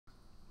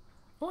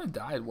only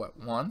died, what,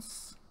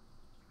 once?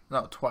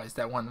 No, twice.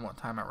 That one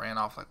time I ran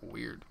off like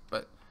weird.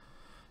 But,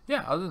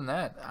 yeah, other than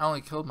that, I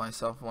only killed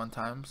myself one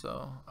time,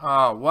 so...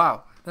 Oh,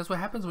 wow. That's what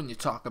happens when you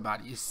talk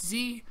about it. You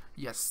see?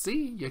 You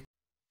see? You...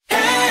 Hey,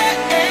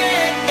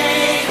 hey,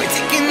 hey. We're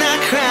taking our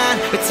crown.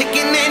 We're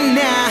taking it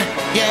now.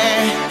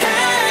 Yeah.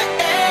 Hey,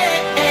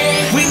 hey,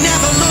 hey. We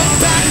never look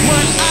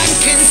backward.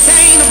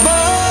 Uncontainable.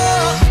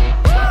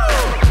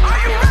 Are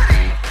you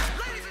ready?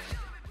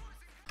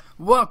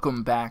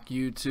 Welcome back,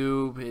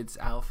 YouTube. It's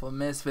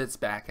AlphaMisfits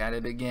back at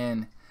it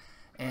again.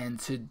 And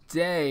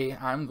today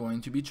I'm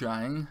going to be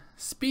trying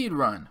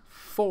Speedrun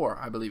 4,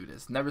 I believe it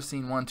is. Never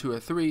seen 1, 2, or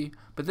 3,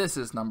 but this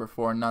is number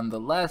 4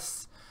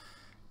 nonetheless.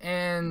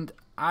 And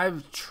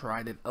I've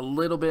tried it a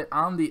little bit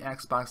on the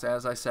Xbox,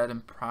 as I said in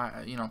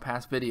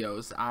past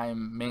videos.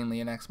 I'm mainly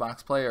an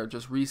Xbox player.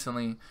 Just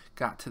recently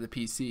got to the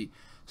PC.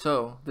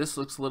 So this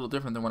looks a little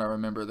different than what I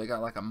remember. They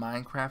got like a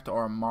Minecraft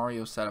or a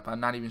Mario setup. I'm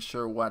not even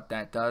sure what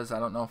that does. I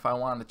don't know if I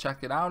want to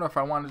check it out or if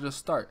I want to just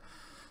start.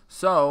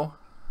 So,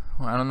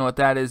 well, I don't know what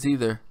that is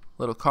either.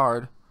 Little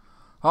card.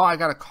 Oh, I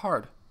got a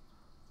card.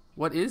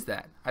 What is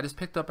that? I just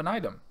picked up an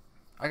item.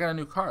 I got a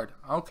new card.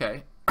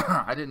 Okay.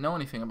 I didn't know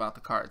anything about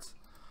the cards.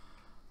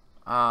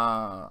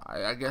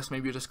 I guess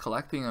maybe you're just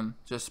collecting them,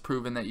 just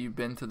proving that you've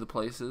been to the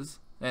places.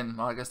 And,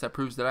 well, I guess that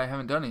proves that I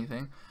haven't done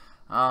anything.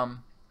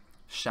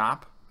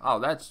 Shop. Oh,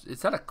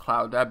 is that a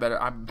cloud? That better.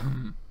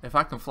 If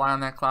I can fly on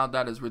that cloud,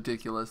 that is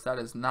ridiculous. That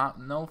is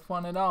no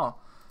fun at all.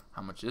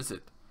 How much is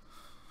it?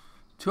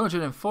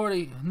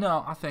 240?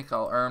 No, I think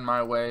I'll earn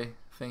my way.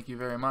 Thank you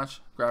very much.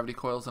 Gravity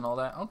coils and all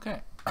that.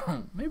 Okay.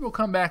 Maybe we'll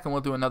come back and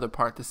we'll do another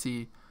part to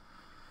see.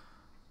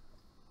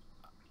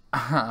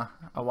 I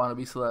want to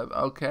be celeb.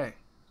 Okay.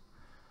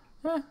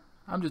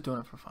 I'm just doing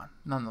it for fun,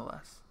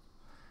 nonetheless.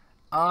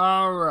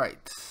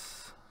 Alright.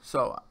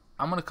 So,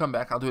 I'm going to come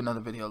back. I'll do another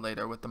video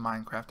later with the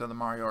Minecraft or the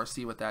Mario or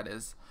see what that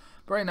is.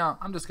 But right now,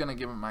 I'm just going to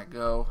give it my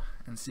go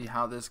and see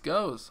how this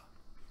goes.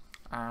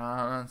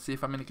 See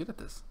if I'm any good at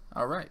this.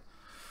 Alright.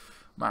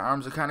 My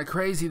arms are kind of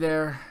crazy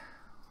there.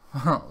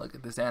 Look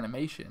at this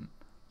animation.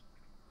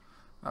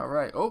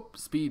 Alright. Oh,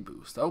 speed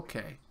boost.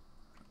 Okay.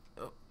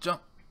 Oh,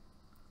 jump.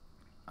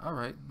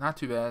 Alright. Not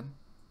too bad.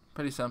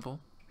 Pretty simple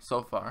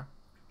so far.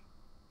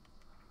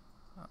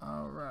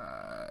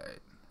 Alright.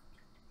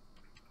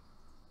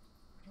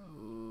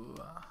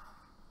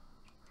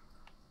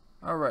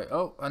 Alright.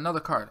 Oh, another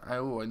card. I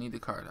need the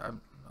card.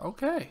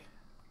 Okay.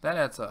 That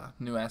adds a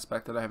new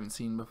aspect that I haven't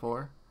seen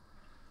before.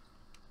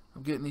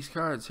 I'm getting these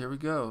cards. Here we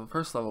go.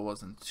 First level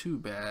wasn't too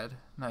bad.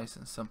 Nice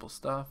and simple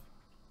stuff.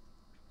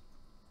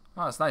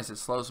 Oh, it's nice. It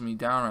slows me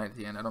down right at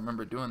the end. I don't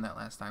remember doing that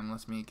last time.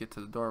 Lets me get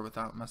to the door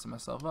without messing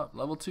myself up.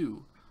 Level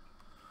 2.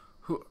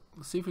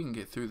 Let's see if we can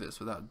get through this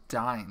without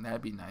dying.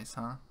 That'd be nice,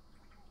 huh?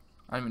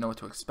 I don't even know what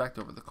to expect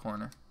over the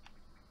corner.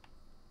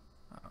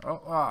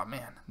 Oh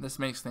man, this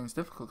makes things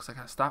difficult because I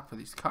gotta stop for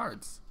these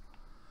cards.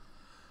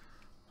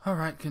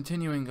 Alright,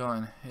 continuing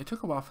going. It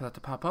took a while for that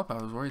to pop up.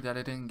 I was worried that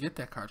I didn't get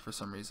that card for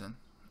some reason.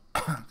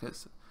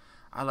 Because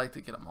I like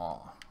to get them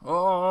all.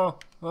 Whoa.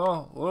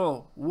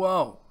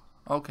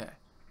 Okay.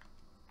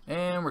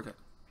 And we're good.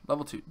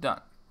 Level 2,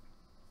 done.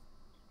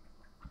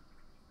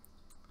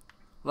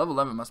 Level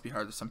 11 must be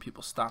hard. Some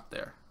people stop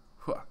there.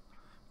 Whew.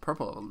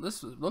 Purple level.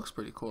 This looks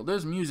pretty cool.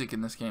 There's music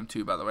in this game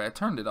too, by the way. I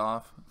turned it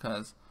off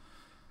because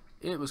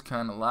it was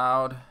kind of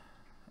loud,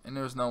 and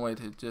there was no way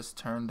to just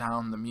turn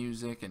down the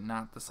music and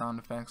not the sound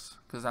effects,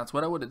 because that's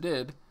what I would have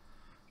did,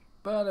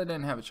 but I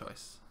didn't have a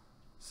choice.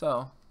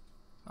 So,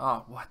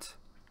 oh, what?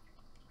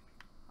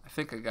 I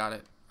think I got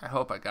it. I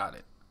hope I got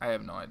it. I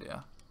have no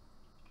idea.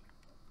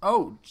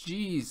 Oh,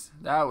 jeez,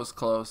 that was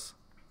close.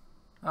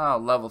 Oh,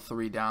 level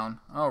 3 down.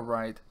 All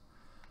right.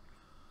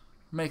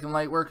 Making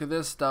light work of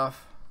this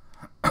stuff.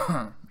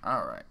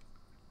 Alright.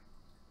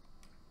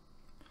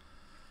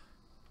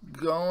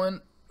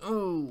 Going.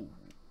 Ooh.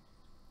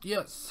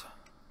 Yes.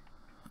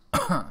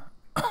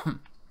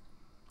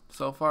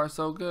 So far,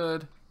 so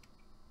good.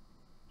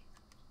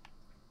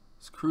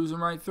 It's cruising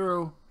right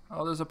through.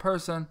 Oh, there's a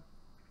person.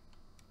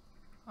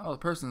 Oh, the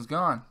person's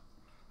gone.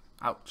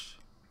 Ouch.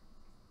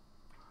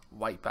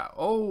 Wipe out.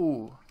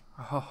 Oh.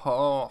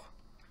 Oh.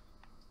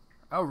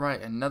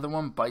 Alright, another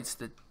one bites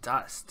the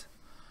dust.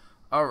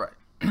 Alright.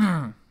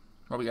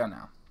 What we got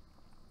now?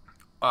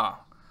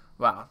 Oh,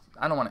 wow.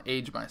 I don't want to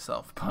age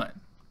myself, but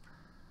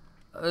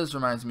this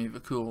reminds me of a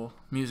cool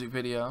music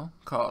video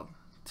called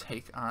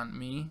Take On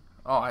Me.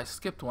 Oh, I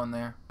skipped one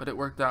there, but it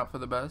worked out for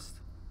the best.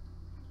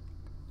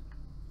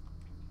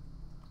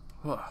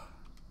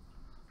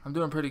 I'm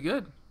doing pretty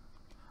good.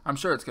 I'm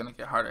sure it's going to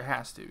get harder. It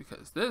has to,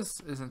 because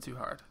this isn't too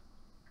hard.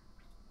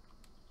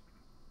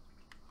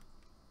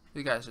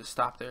 You guys just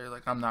stop there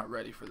like I'm not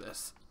ready for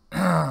this.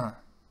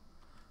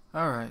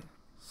 Alright.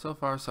 So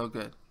far, so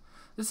good.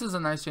 This is a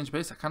nice change of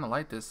pace. I kind of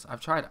like this. I've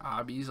tried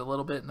obbies a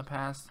little bit in the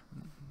past.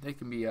 They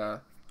can be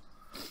a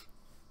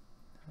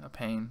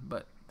pain,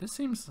 but this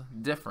seems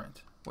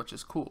different, which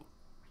is cool.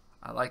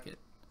 I like it.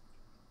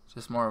 It's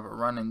just more of a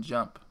run and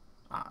jump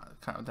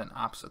kind of than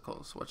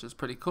obstacles, which is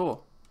pretty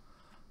cool.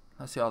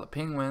 I see all the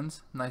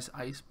penguins. Nice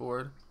ice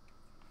board.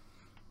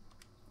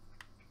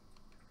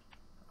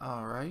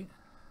 Alright.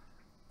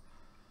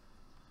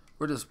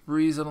 We're just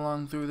breezing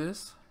along through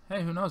this.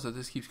 Hey, who knows if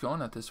this keeps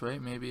going at this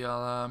rate. Maybe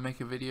I'll make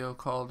a video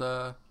called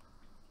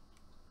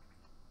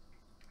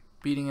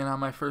beating it on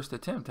my first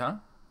attempt, huh?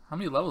 How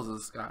many levels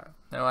has this got?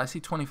 Now, I see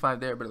 25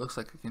 there, but it looks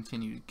like it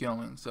continued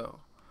going, so...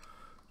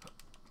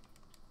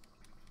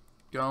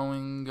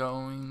 Going.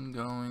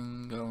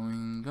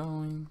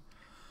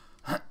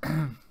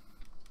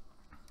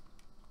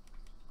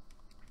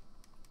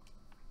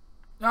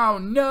 Oh,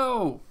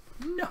 no!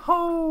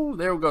 No!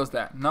 There goes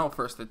that. No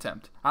first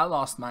attempt. I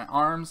lost my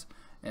arms,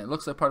 and it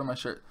looks like part of my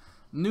shirt.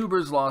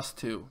 Noobers lost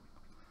too.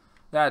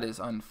 That is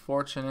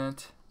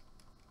unfortunate.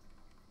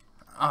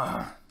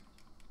 I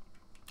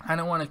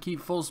don't want to keep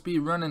full speed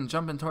running,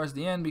 jumping towards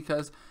the end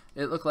because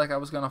it looked like I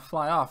was going to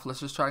fly off.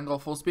 Let's just try and go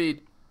full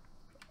speed.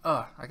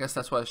 I guess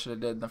that's what I should have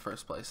did in the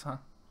first place, huh?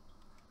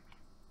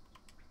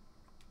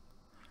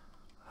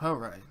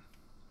 Alright.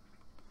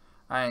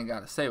 I ain't got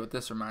to say what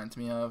this reminds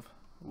me of.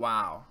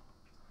 Wow.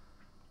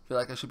 Feel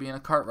like I should be in a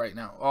cart right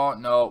now. Oh,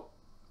 no.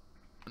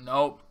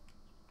 Nope.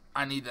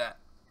 I need that.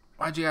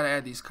 Why'd you gotta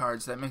add these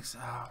cards? That makes...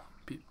 Oh,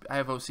 I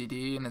have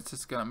OCD, and it's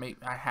just gonna make...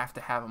 I have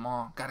to have them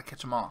all. Gotta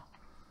catch them all.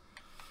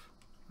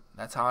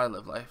 That's how I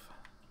live life.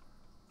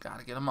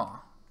 Gotta get them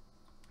all.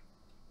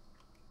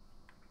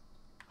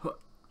 Huh.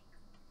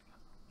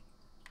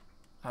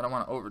 I don't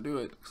want to overdo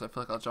it, because I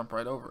feel like I'll jump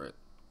right over it.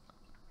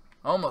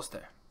 Almost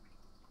there.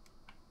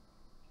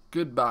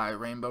 Goodbye,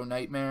 Rainbow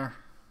Nightmare.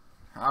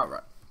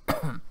 Alright.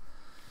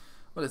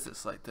 What is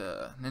this, like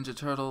the Ninja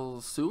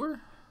Turtles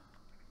sewer?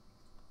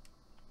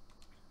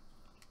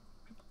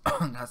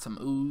 Got some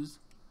ooze.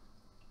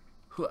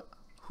 Hua,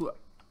 hua.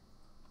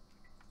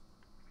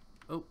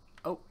 Oh,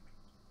 oh.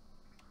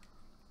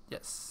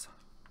 Yes.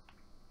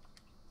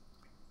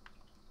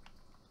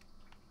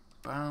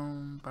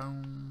 Boom,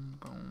 boom,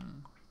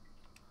 boom.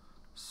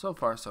 So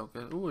far, so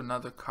good. Ooh,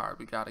 another card.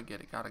 We gotta get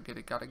it, gotta get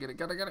it, gotta get it,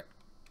 gotta get it.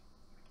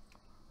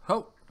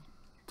 Ho!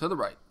 To the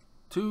right.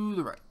 To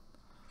the right.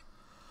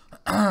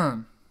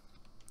 And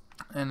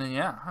then,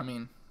 yeah, I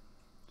mean,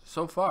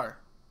 so far,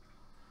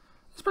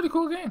 it's a pretty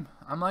cool game.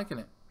 I'm liking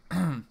it.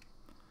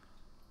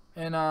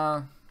 And,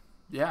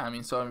 yeah, I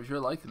mean, so if you're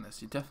liking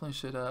this, you definitely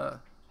should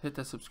hit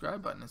that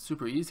subscribe button. It's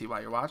super easy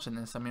while you're watching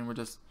this. I mean,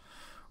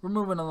 we're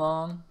moving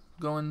along,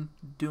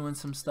 doing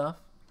some stuff.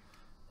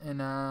 And,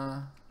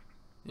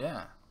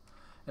 yeah.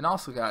 And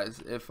also,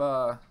 guys, if,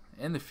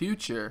 in the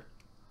future,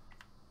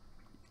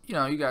 you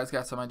know, you guys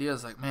got some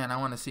ideas like, man, I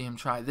want to see him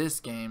try this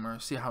game or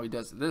see how he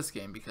does this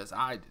game because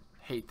I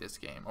hate this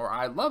game or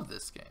I love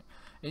this game.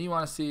 And you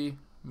want to see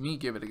me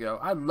give it a go.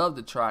 I'd love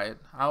to try it.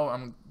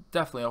 I'm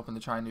definitely open to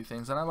trying new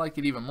things, and I like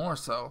it even more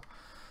so,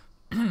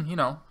 you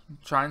know,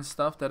 trying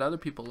stuff that other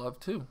people love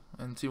too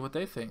and see what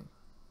they think.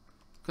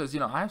 Because, you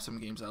know, I have some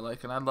games I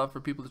like and I'd love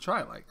for people to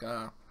try. Like,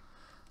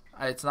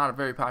 it's not a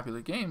very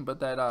popular game, but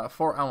that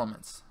 4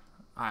 Elements.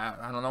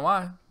 I don't know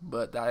why,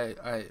 but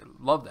I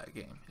love that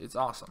game. It's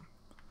awesome.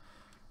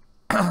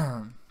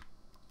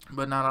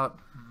 But not a...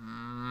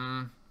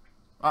 oh,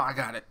 I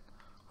got it.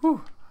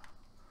 Whew.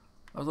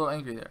 I was a little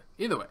angry there.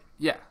 Either way,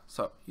 yeah.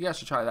 So you guys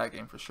should try that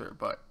game for sure.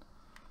 But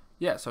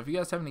yeah, so if you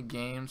guys have any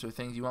games or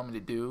things you want me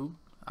to do,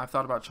 I've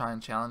thought about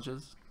trying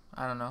challenges.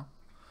 I don't know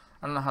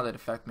how they'd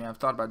affect me. I've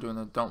thought about doing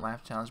the Don't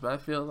Laugh challenge, but I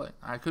feel like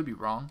I could be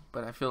wrong.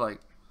 But I feel like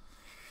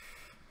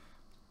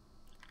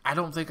I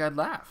don't think I'd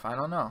laugh. I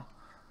don't know.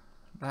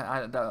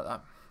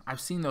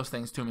 I've seen those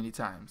things too many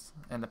times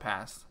in the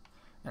past.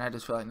 And I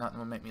just feel like nothing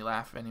will make me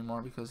laugh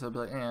anymore because they'll be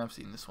like, I've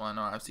seen this one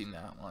or I've seen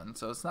that one.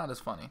 So it's not as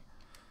funny.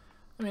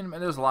 I mean,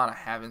 there's a lot I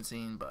haven't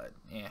seen, but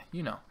yeah,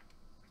 you know.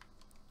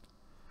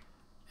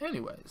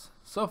 Anyways,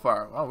 so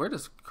far, well, we're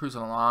just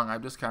cruising along.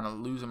 I'm just kind of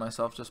losing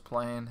myself just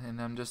playing,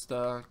 and I'm just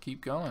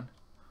keep going.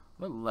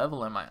 What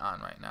level am I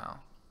on right now?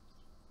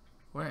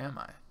 Where am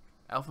I?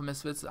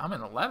 AlphaMisfits. I'm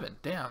in 11.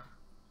 Damn.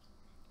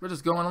 We're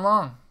just going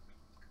along.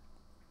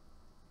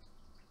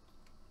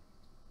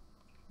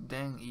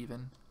 Dang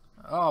even.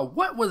 Oh,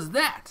 what was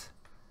that?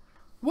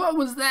 What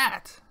was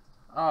that?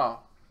 Oh,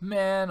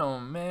 man, oh,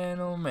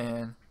 man, oh,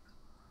 man.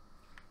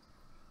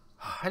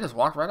 I just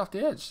walked right off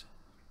the edge.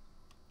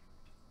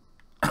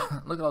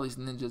 Look at all these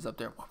ninjas up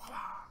there.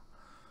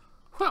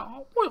 Why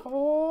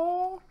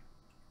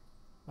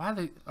are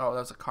they... Oh,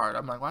 that was a card.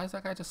 I'm like, why is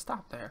that guy just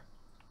stopped there?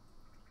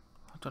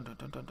 Dun, dun,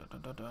 dun, dun,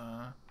 dun, dun,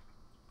 dun.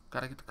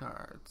 Gotta get the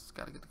cards.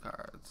 Gotta get the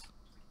cards.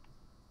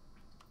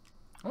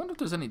 I wonder if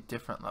there's any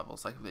different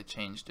levels, like if they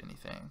changed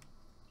anything.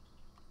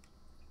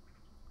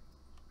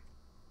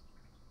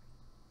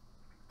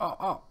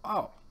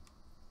 Oh.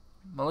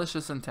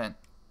 Malicious intent.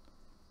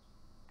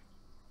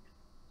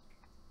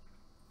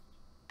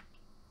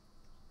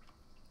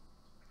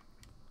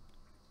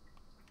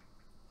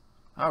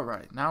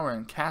 Alright, now we're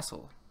in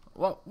castle.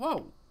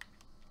 Whoa.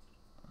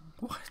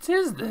 What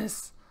is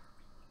this?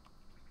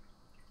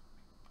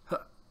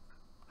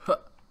 Huh.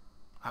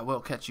 I will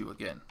catch you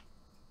again.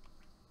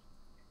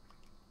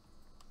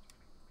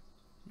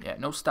 Yeah,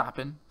 no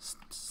stopping.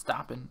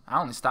 Stopping. I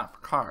only stop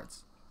for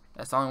cards.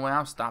 That's the only way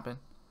I'm stopping.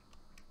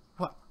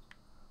 What?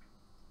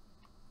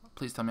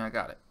 Please tell me I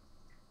got it.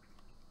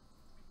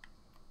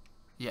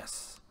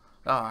 Yes.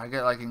 Oh, I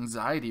get like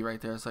anxiety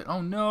right there. It's like,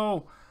 oh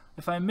no,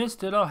 if I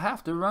missed it, I'll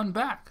have to run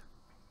back.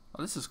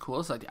 Oh, this is cool.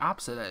 It's like the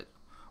opposite of that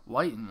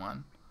white and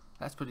one.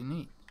 That's pretty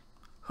neat.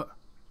 Huh.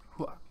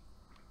 Huh.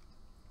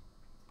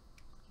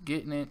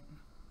 Getting it.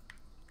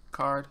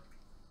 Card.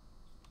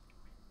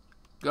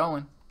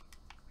 Going.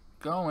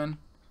 Going.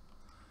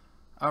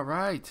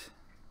 Alright.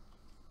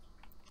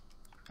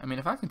 I mean,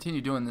 if I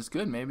continue doing this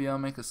good, maybe I'll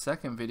make a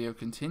second video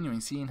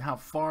continuing, seeing how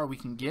far we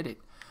can get it.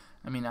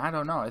 I mean, I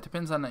don't know. It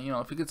depends on, you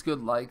know, if it gets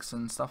good likes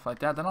and stuff like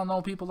that, then I'll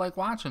know people like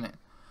watching it.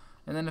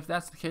 And then if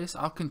that's the case,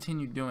 I'll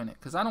continue doing it.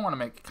 Because I don't want to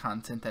make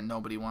content that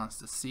nobody wants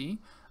to see.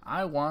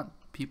 I want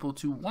people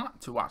to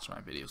want to watch my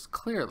videos,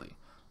 clearly.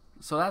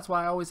 So that's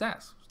why I always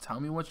ask, tell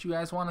me what you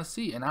guys want to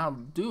see, and I'll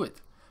do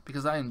it.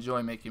 Because I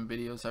enjoy making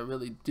videos. I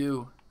really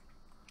do.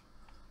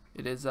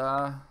 It is,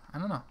 I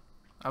don't know.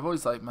 I've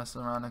always liked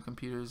messing around on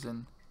computers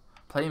and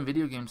playing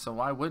video games, so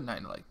why wouldn't I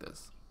like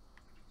this?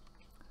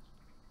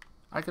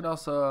 I could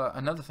also,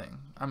 another thing,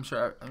 I'm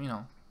sure, you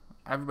know,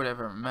 everybody I've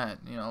ever met,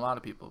 you know, a lot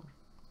of people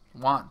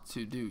want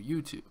to do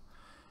YouTube.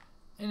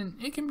 And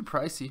it can be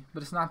pricey,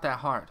 but it's not that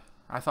hard.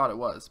 I thought it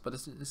was, but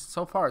it's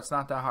so far it's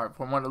not that hard,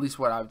 from at least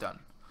what I've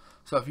done.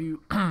 So if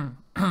you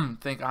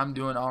think I'm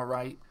doing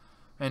alright,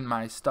 and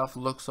my stuff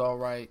looks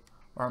alright,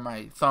 or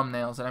my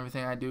thumbnails and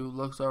everything I do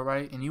looks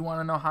alright, and you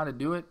want to know how to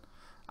do it,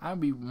 I'd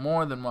be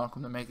more than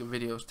welcome to make a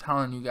video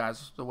telling you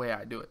guys the way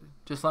I do it.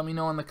 Just let me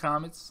know in the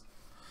comments,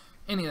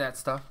 any of that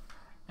stuff.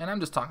 And I'm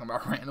just talking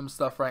about random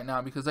stuff right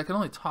now because I can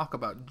only talk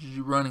about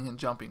running and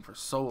jumping for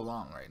so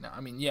long right now.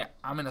 I mean, yeah,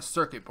 I'm in a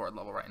circuit board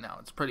level right now.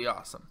 It's pretty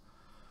awesome.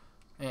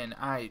 And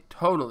I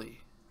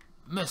totally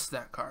missed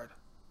that card.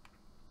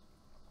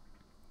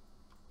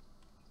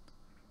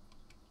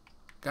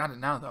 Got it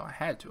now, though. I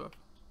had to have.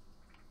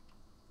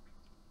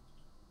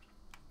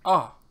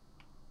 Oh.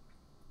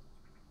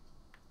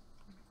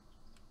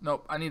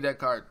 Nope, I need that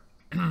card.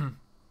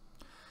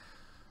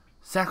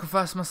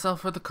 Sacrifice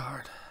myself for the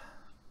card.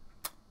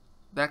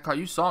 That card,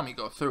 you saw me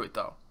go through it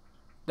though.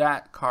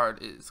 That card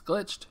is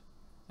glitched,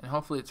 and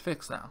hopefully it's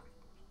fixed now.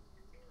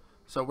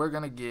 So we're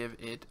gonna give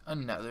it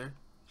another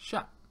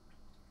shot.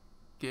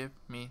 Give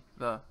me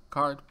the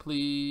card,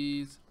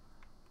 please.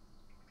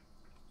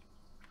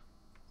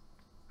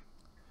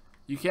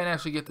 You can't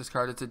actually get this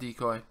card, it's a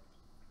decoy.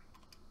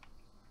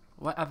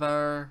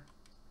 Whatever.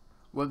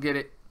 We'll get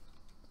it.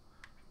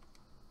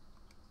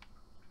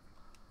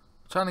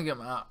 I'm trying to get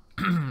my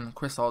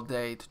Chris all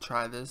day to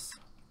try this.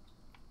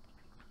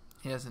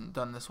 He hasn't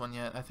done this one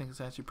yet. I think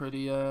it's actually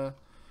pretty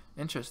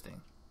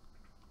interesting.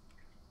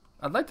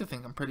 I'd like to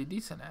think I'm pretty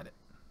decent at it.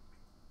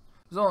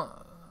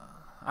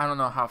 I don't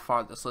know how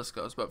far this list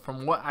goes, but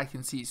from what I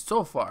can see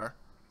so far...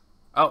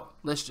 Oh,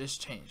 list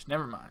just changed.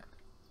 Never mind.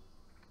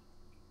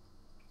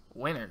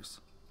 Winners.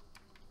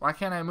 Why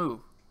can't I move?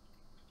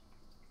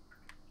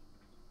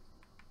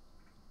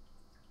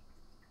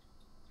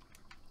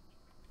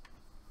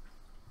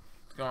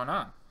 What's going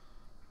on?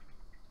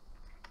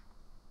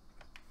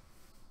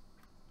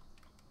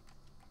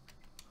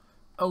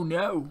 Oh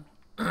no!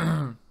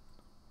 It's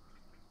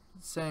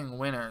saying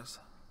winners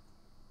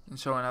and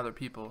showing other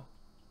people.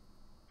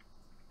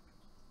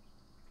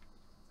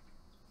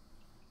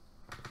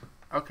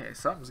 Okay,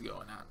 something's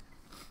going on.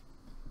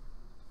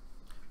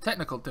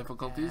 Technical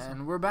difficulties,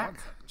 and we're back.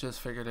 Just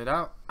figured it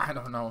out. I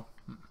don't know.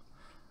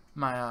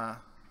 My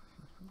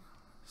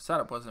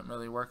setup wasn't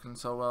really working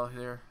so well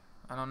here.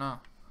 I don't know.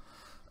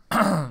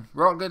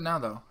 We're all good now,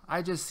 though.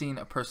 I just seen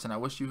a person. I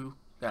wish you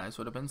guys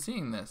would have been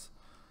seeing this.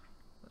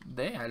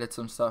 They added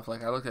some stuff.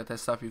 Like, I looked at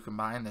this stuff you can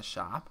buy in the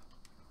shop,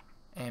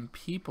 and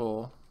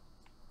people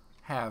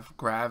have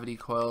gravity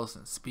coils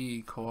and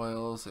speed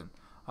coils and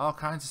all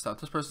kinds of stuff.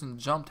 This person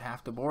jumped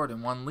half the board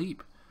in one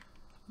leap.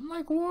 I'm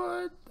like,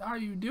 what are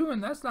you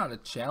doing? That's not a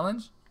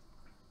challenge.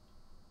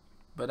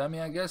 But I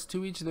mean, I guess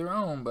to each their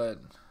own, but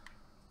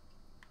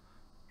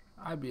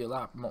I'd be a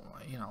lot more,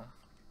 you know,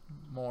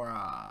 more,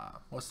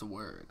 what's the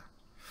word?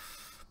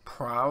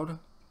 Proud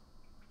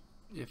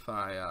if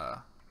I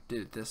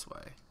did it this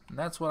way. And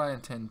that's what I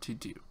intend to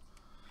do.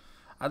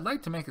 I'd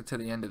like to make it to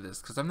the end of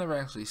this because I've never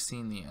actually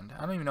seen the end.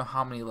 I don't even know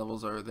how many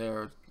levels are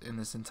there in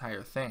this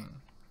entire thing,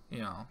 you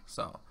know,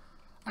 so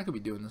I could be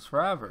doing this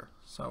forever.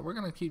 So we're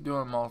going to keep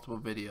doing multiple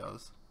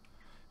videos.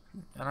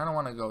 And I don't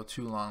want to go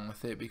too long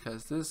with it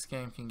because this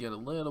game can get a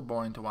little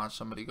boring to watch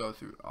somebody go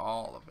through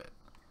all of it.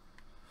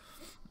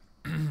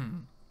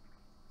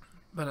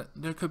 But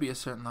there could be a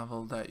certain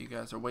level that you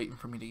guys are waiting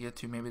for me to get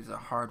to. Maybe it's a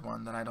hard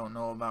one that I don't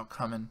know about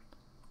coming.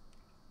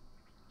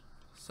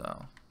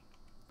 So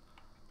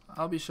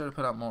I'll be sure to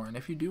put out more. And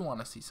if you do want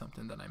to see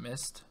something that I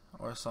missed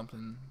or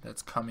something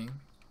that's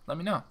coming, let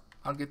me know.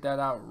 I'll get that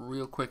out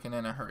real quick and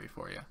in a hurry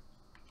for you.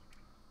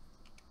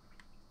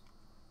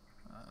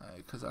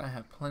 Because I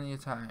have plenty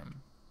of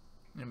time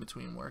in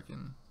between work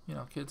and, you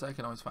know, kids. I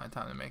can always find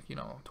time to make, you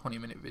know, a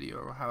 20-minute video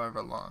or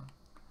however long.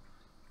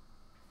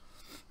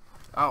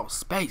 Oh,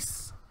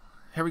 space.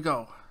 Here we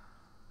go.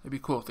 It'd be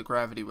cool if the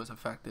gravity was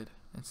affected.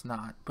 It's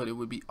not, but it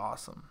would be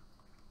awesome.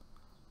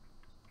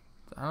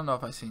 I don't know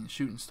if I've seen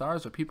shooting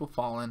stars or people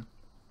falling.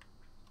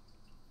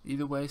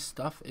 Either way,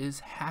 stuff is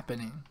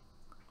happening.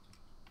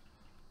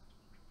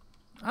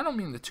 I don't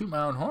mean to toot my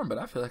own horn, but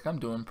I feel like I'm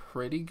doing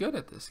pretty good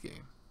at this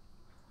game.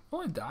 I've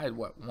only died,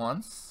 what,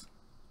 once?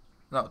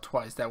 No,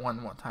 twice. That one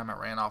time I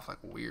ran off like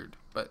weird.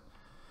 But,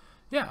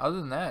 yeah, other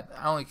than that,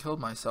 I only killed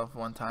myself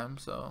one time,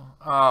 so...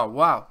 Oh,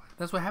 wow.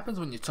 That's what happens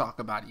when you talk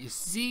about it. You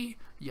see,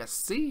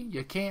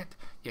 you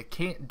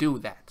can't do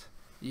that.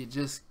 You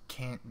just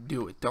can't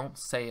do it. Don't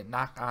say it.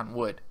 Knock on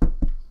wood. Oh,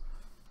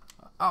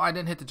 I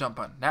didn't hit the jump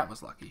button. That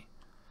was lucky.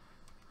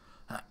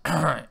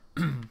 Alright.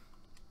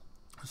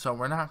 So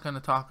we're not going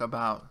to talk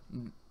about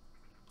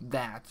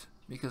that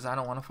because I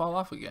don't want to fall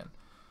off again.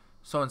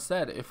 So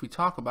instead, if we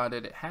talk about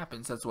it, it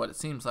happens. That's what it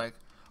seems like.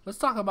 Let's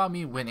talk about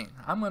me winning.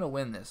 I'm going to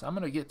win this. I'm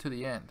going to get to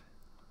the end.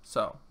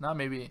 So now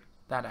maybe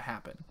that'll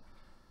happen.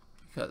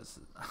 Because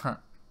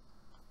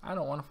I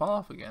don't want to fall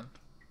off again.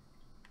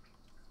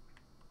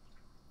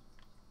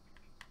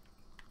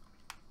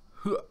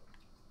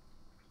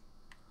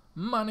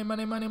 Money,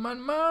 money, money, money,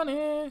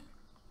 money.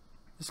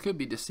 This could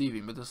be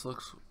deceiving, but this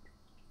looks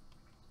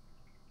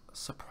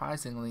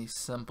surprisingly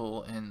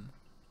simple and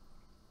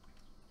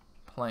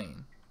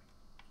plain.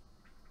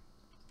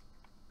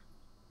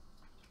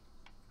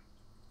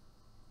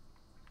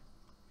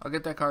 I'll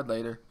get that card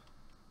later.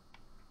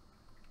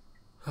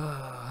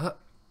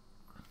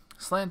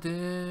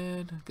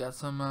 Slanted. Got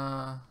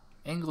some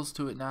angles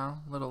to it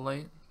now. A little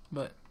late.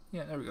 But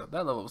yeah, there we go.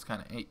 That level was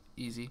kind of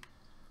easy.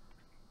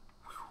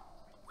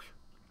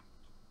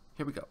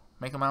 Here we go.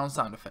 Making my own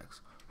sound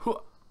effects.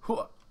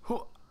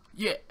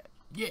 Yeah,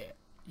 yeah,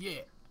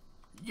 yeah,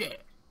 yeah,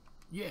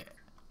 yeah.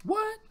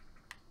 What?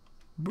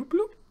 Bloop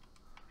bloop.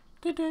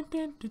 Dun dun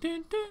dun dun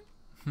dun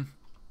dun.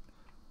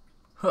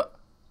 Huh.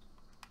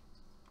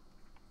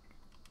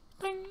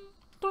 Ding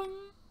ding.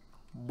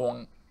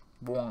 Boing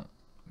boing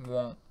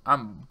boing.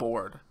 I'm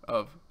bored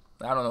of.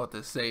 I don't know what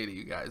to say to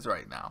you guys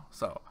right now.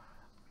 So.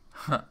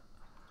 Oh,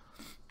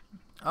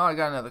 I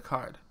got another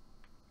card.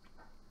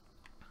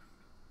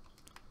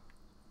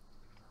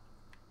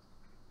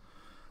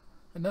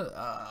 Another,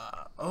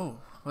 oh,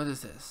 what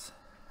is this?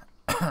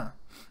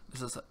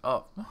 This is,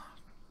 oh,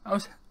 I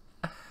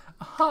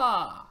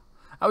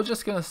was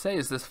just gonna say,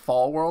 is this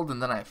Fall World?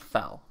 And then I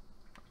fell.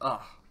 Ugh.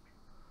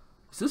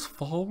 Is this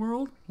Fall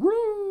World?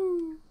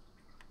 Woo!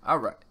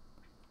 Alright.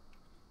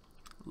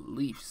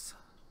 Leafs.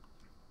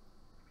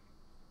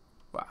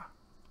 Wow.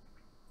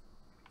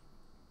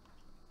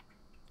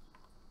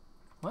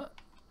 What?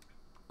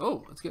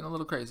 Oh, it's getting a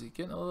little crazy.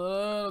 Getting a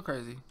little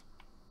crazy.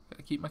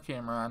 Gotta keep my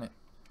camera on it.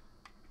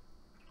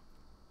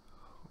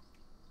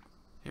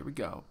 Here we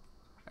go.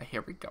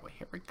 Here we go.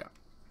 Here we go.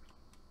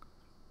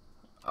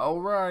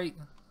 Alright.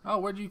 Oh,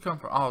 where'd you come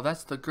from? Oh,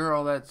 that's the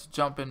girl that's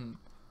jumping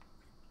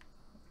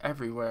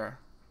everywhere.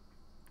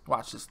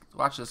 Watch this.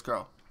 Watch this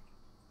girl.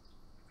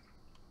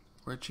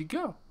 Where'd she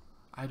go?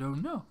 I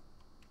don't know.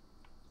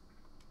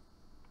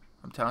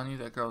 I'm telling you,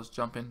 that girl's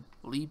jumping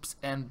leaps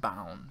and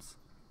bounds.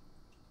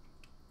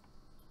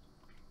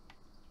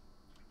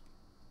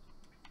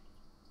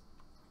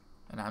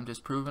 And I'm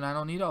just proving I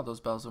don't need all those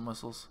bells and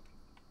whistles.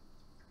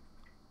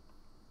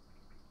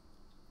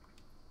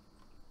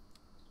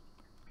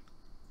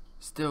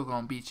 Still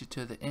gonna beat you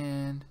to the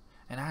end,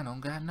 and I don't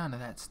got none of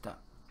that stuff.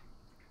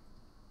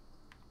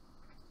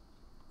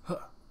 Huh.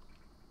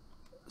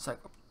 It's like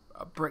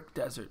a brick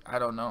desert. I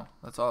don't know.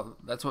 That's all.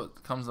 That's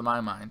what comes to my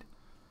mind.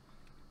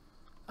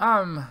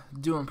 I'm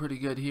doing pretty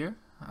good here,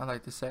 I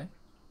like to say.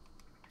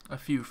 A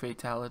few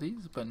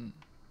fatalities, but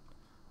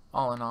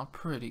all in all,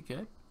 pretty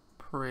good.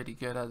 Pretty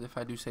good, as if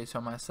I do say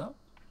so myself.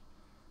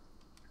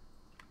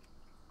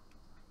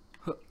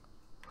 Huh.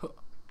 Huh.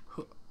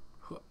 Huh.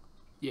 Huh.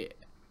 Yeah.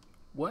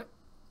 What?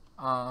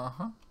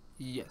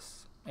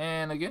 Yes.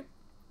 And again.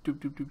 Doop,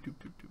 doop, doop, doop,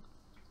 doop, doop.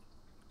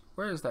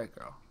 Where is that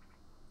girl?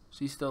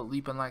 She's still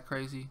leaping like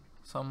crazy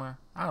somewhere.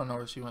 I don't know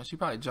where she went. She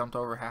probably jumped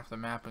over half the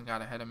map and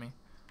got ahead of me.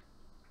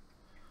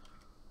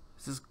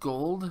 Is this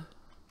gold?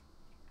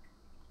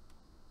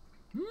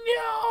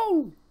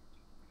 No!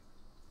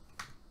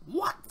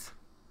 What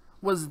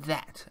was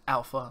that,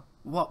 Alpha?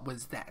 What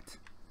was that?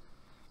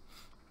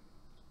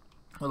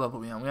 What level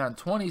are we on? We're on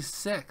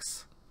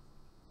 26.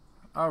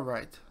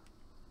 Alright.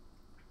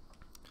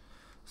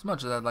 As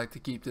much as I'd like to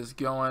keep this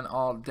going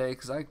all day,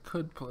 because I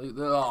could play.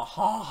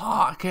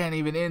 I can't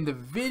even end the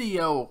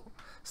video.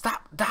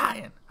 Stop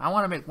dying. I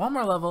want to make one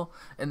more level,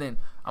 and then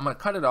I'm going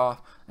to cut it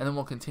off, and then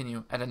we'll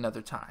continue at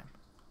another time.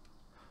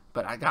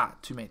 But I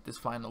got to make this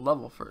final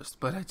level first.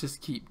 But I just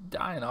keep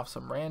dying off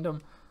some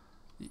random.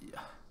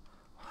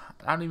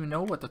 I don't even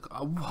know what the.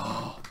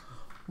 Whoa.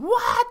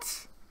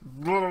 What?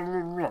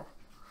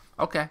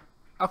 Okay.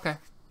 Okay.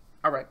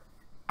 All right.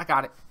 I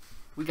got it.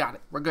 We got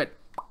it. We're good.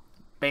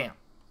 Bam.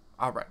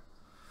 Alright.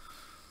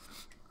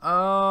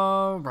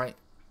 Alright.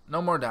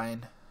 No more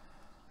dying.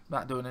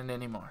 Not doing it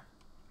anymore.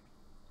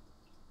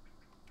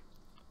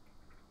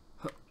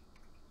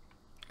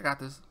 I got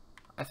this.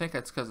 I think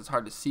that's because it's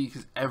hard to see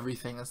because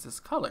everything is this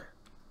color.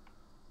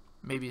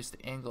 Maybe it's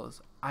the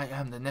angles. I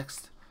am the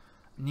next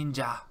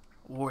ninja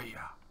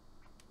warrior.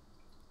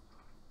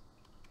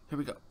 Here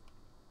we go.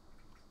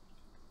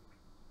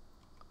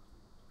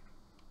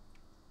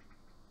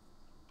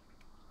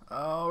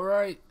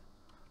 Alright.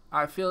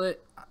 I feel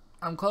it.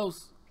 I'm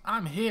close.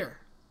 I'm here.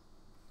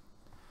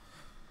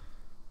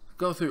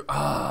 Go through.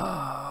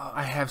 Oh,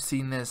 I have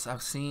seen this.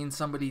 I've seen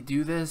somebody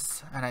do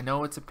this, and I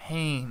know it's a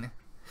pain.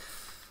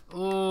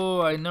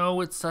 Oh, I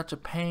know it's such a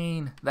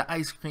pain. The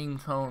ice cream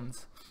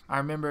cones. I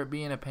remember it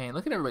being a pain.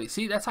 Look at everybody.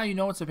 See, that's how you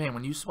know it's a pain.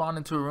 When you spawn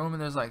into a room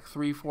and there's like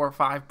 3, 4,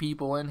 5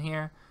 people in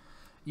here,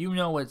 you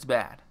know it's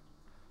bad.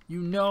 You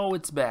know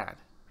it's bad.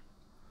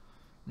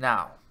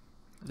 Now,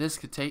 this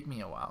could take me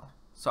a while.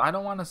 So I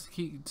don't want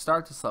to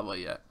start this level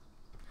yet.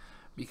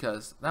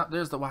 Because, now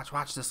there's the watch.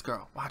 Watch this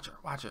girl. Watch her.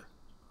 Watch her.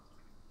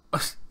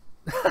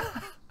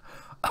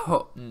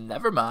 Oh,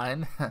 never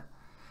mind.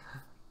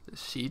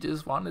 She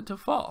just wanted to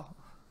fall.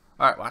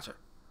 Alright, watch her.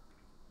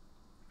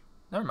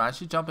 Never mind,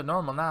 she's jumping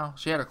normal now.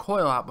 She had a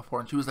coil out before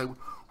and she was like,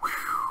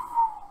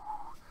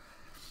 whew.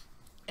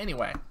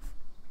 Anyway,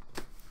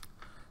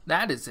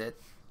 that is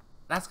it.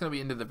 That's going to be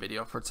the end of the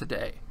video for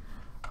today.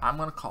 I'm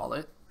going to call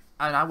it.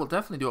 And I will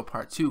definitely do a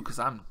part 2 because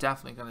I'm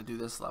definitely going to do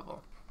this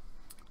level.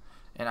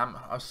 And I'm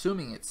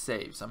assuming it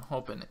saves. I'm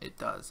hoping it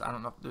does. I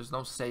don't know. There's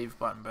no save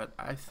button, but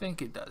I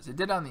think it does. It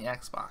did on the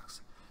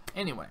Xbox.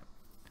 Anyway,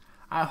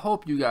 I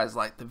hope you guys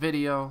liked the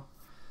video.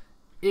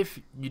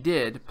 If you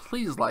did,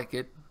 please like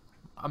it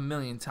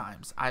 1,000,000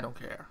 times. I don't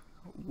care.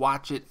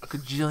 Watch it a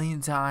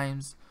gajillion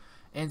times.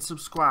 And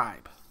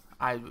subscribe.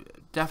 I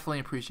definitely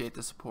appreciate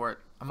the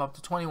support. I'm up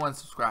to 21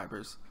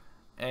 subscribers.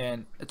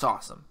 And it's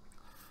awesome.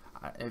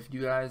 If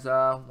you guys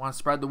want to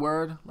spread the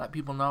word, let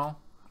people know.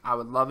 I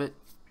would love it.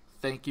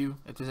 Thank you.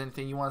 If there's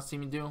anything you want to see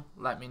me do,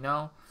 let me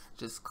know.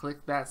 Just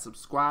click that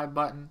subscribe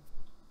button.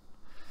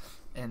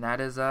 And that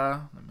is,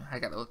 I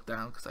gotta look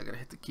down because I gotta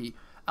hit the key.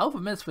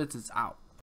 AlphaMisfits is out.